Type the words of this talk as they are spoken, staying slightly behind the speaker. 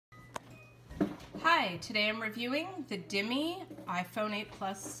Hi, today I'm reviewing the Dimi iPhone 8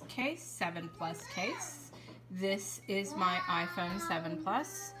 Plus case, 7 Plus case. This is my iPhone 7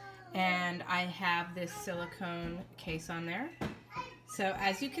 Plus, and I have this silicone case on there. So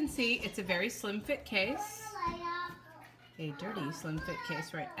as you can see, it's a very slim fit case. A dirty slim fit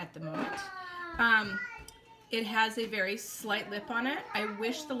case right at the moment. It has a very slight lip on it. I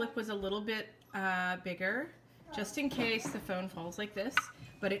wish the lip was a little bit bigger, just in case the phone falls like this,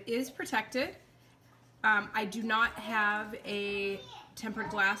 but it is protected. I do not have a tempered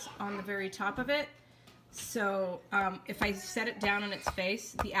glass on the very top of it, so if I set it down on its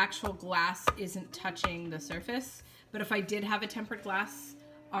face, the actual glass isn't touching the surface. But if I did have a tempered glass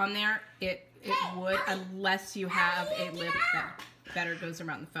on there, it would, unless you have a lip that better goes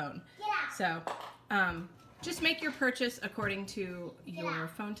around the phone. So just make your purchase according to your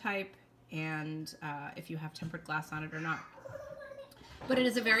phone type and if you have tempered glass on it or not. But it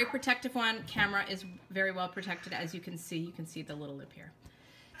is a very protective one. Camera is very well protected, as you can see. You can see the little lip here.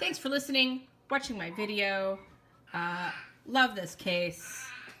 Thanks for listening, watching my video. Love this case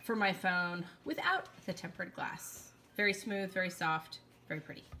for my phone without the tempered glass. Very smooth, very soft, very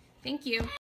pretty. Thank you.